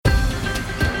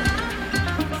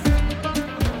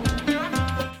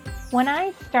When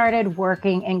I started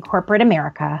working in corporate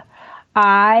America,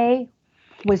 I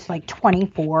was like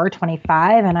 24,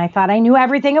 25, and I thought I knew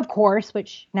everything, of course,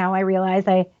 which now I realize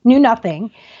I knew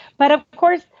nothing. But of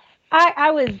course,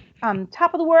 I was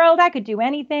top of the world. I could do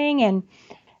anything, and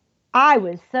I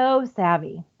was so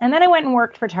savvy. And then I went and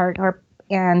worked for Target,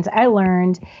 and I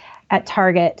learned at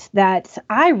Target that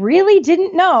I really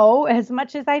didn't know as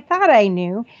much as I thought I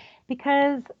knew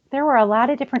because there were a lot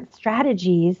of different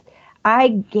strategies I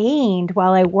gained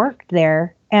while I worked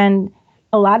there and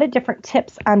a lot of different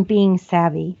tips on being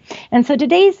savvy. And so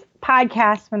today's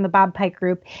podcast from the Bob Pike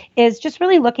Group is just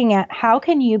really looking at how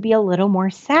can you be a little more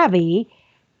savvy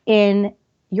in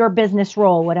your business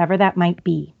role, whatever that might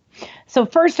be. So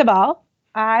first of all,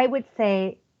 I would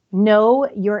say know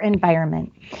your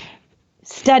environment.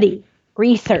 Study,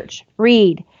 research,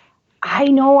 read. I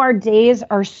know our days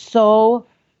are so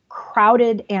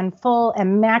crowded and full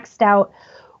and maxed out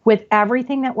with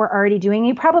everything that we're already doing.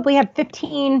 You probably have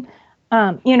 15,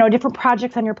 different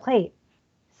projects on your plate.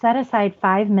 Set aside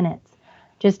 5 minutes,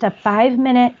 just a 5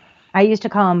 minute. I used to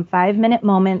call them 5 minute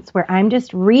moments where I'm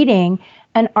just reading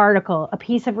an article, a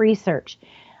piece of research.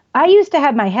 I used to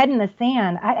have my head in the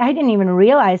sand. I didn't even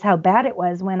realize how bad it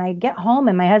was when I get home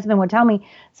and my husband would tell me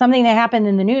something that happened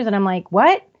in the news. And I'm like,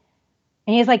 what?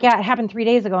 And he's like, yeah, it happened 3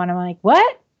 days ago. And I'm like,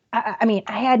 what? I mean,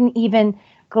 I hadn't even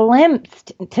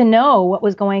glimpsed to know what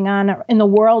was going on in the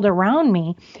world around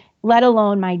me, let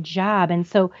alone my job. And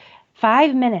so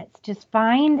 5 minutes, just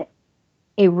find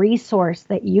a resource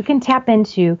that you can tap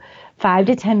into 5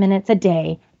 to 10 minutes a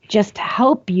day just to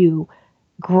help you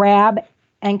grab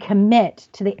and commit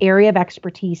to the area of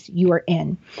expertise you are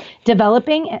in.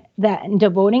 Developing that and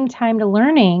devoting time to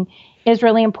learning is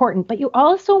really important, but you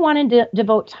also want to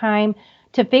devote time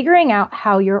to figuring out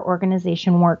how your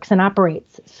organization works and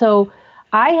operates. So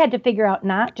I had to figure out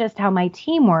not just how my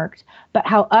team worked, but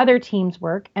how other teams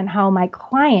work and how my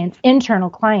clients, internal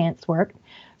clients worked,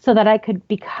 so that I could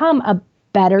become a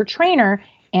better trainer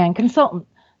and consultant.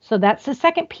 So that's the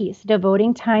second piece,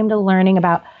 devoting time to learning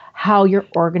about how your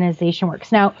organization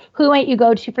works. Now, who might you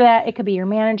go to for that? It could be your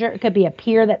manager. It could be a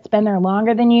peer that's been there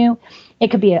longer than you. It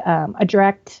could be a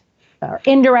direct or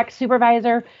indirect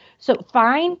supervisor. So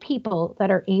find people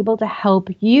that are able to help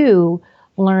you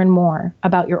learn more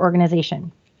about your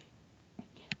organization.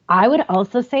 I would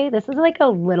also say this is like a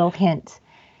little hint.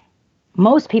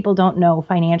 Most people don't know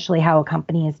financially how a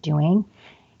company is doing.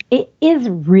 It is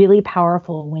really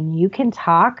powerful when you can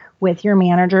talk with your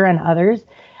manager and others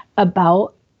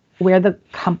about where the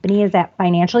company is at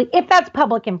financially, if that's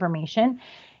public information,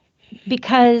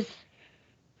 because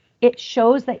it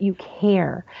shows that you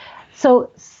care.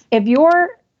 So if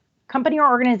your company or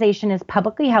organization is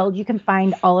publicly held, you can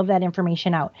find all of that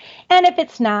information out. And if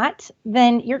it's not,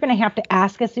 then you're going to have to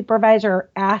ask a supervisor or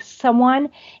ask someone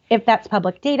if that's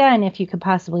public data and if you could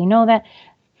possibly know that.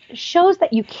 Shows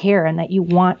that you care and that you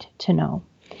want to know.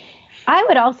 I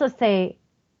would also say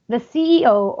the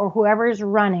CEO or whoever is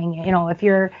running, if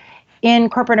you're in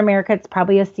corporate America, it's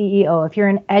probably a CEO. If you're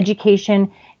in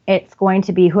education, it's going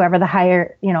to be whoever the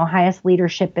highest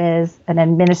leadership is, an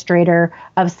administrator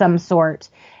of some sort.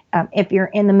 If you're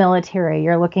in the military,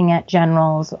 you're looking at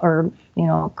generals or,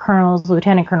 colonels,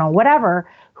 lieutenant colonel, whatever,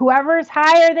 whoever's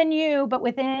higher than you, but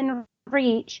within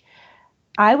reach.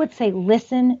 I would say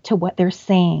listen to what they're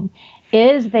saying.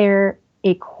 Is there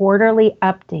a quarterly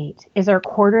update? Is there a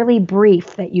quarterly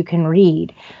brief that you can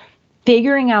read?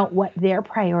 Figuring out what their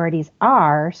priorities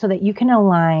are so that you can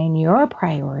align your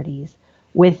priorities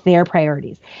with their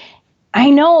priorities. I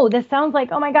know this sounds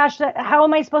like, oh my gosh, how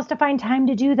am I supposed to find time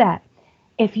to do that?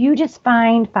 If you just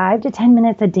find 5 to 10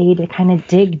 minutes a day to kind of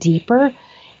dig deeper,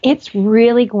 it's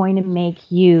really going to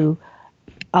make you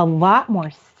a lot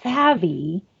more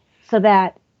savvy so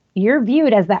that you're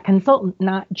viewed as that consultant,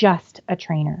 not just a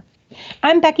trainer.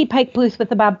 I'm Becky Pike Bluth with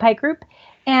the Bob Pike Group,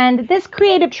 and this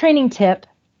creative training tip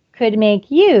could make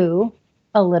you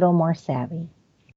a little more savvy.